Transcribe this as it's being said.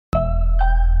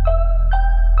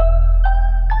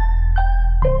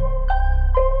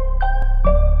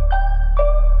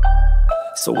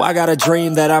So I got a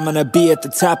dream that I'm gonna be at the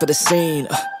top of the scene,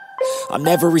 on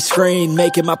every screen,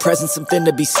 making my presence something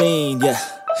to be seen, yeah.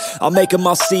 I'll make them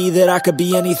all see that I could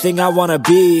be anything I wanna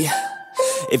be.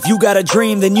 If you got a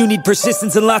dream, then you need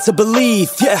persistence and lots of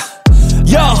belief, yeah.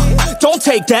 Yo, don't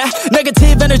take that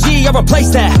negative energy, I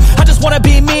replace that. I just wanna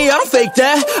be me, I don't fake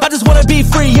that. I just wanna be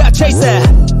free, yeah, chase that.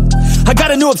 I got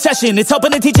a new obsession, it's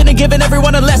helping and teaching and giving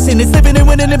everyone a lesson. It's living and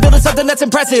winning and building something that's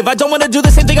impressive. I don't wanna do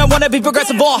the same thing, I wanna be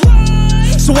progressive,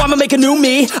 so I'ma make a new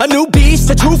me, a new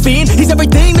beast, a true fiend. He's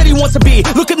everything that he wants to be.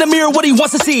 Look in the mirror, what he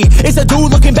wants to see is a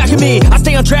dude looking back at me. I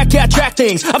stay on track, yeah, track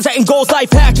things. I'm setting goals,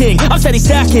 life hacking. I'm steady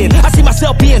stacking. I see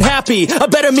myself being happy. A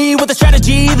better me with a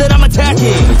strategy that I'm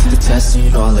attacking. Put to the test and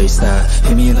you know I'll ace that.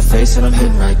 Hit me in the face and I'm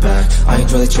hitting right back. I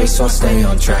enjoy the chase, so I'll stay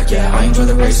on track, yeah. I enjoy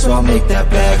the race, so I'll make that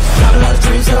bag. Got a lot of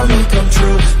dreams that I'll make come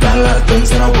true. Got a lot of things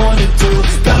that I wanna do.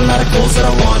 Got a lot of goals that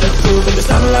I wanna prove. And there's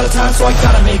not a lot of time, so I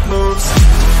gotta make moves.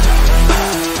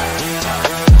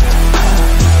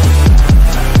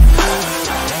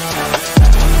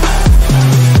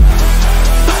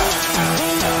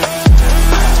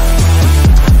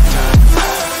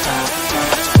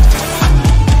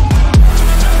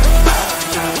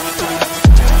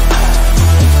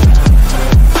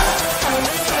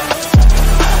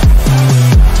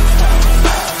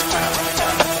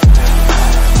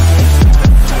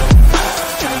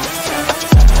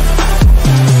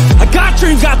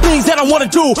 Got things that I wanna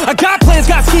do. I got plans,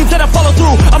 got schemes that I follow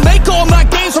through. I make all my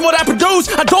gains from what I produce.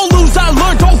 I don't lose, I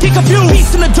learn, don't get confused.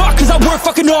 Peace in the dark, cause I work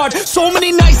fucking hard. So many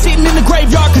nights sitting in the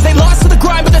graveyard, cause they lost to the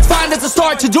grind, but that's fine, that's a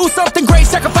start. To do something great,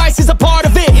 sacrifice is a part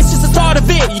of it. It's just the start of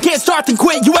it. You can't start then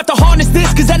quit, you have to harness this,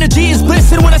 cause energy is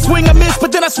bliss. And when I swing I miss,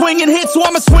 but then I swing and hit. So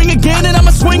I'ma swing again, and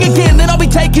I'ma swing again. Then I'll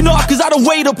be taking off, cause I don't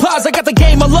wait or pause. I got the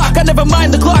game unlocked, I never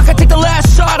mind the clock. I take the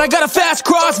last shot, I got a fast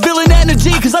cross. Villain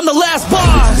energy, cause I'm the last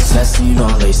boss. Test and you know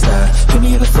I'll ace that. Hit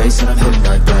me in the face and I'm hitting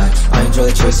right back. I enjoy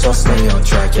the chase, so I'll stay on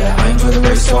track, yeah. I enjoy the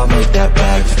race, so I'll make that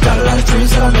bag. Got a lot of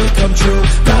dreams that I'll make come true.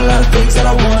 Got a lot of things that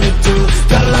I wanna do.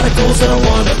 Got a lot of goals that I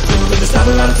wanna prove. And there's not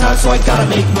a lot of time, so I gotta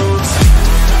make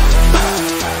moves.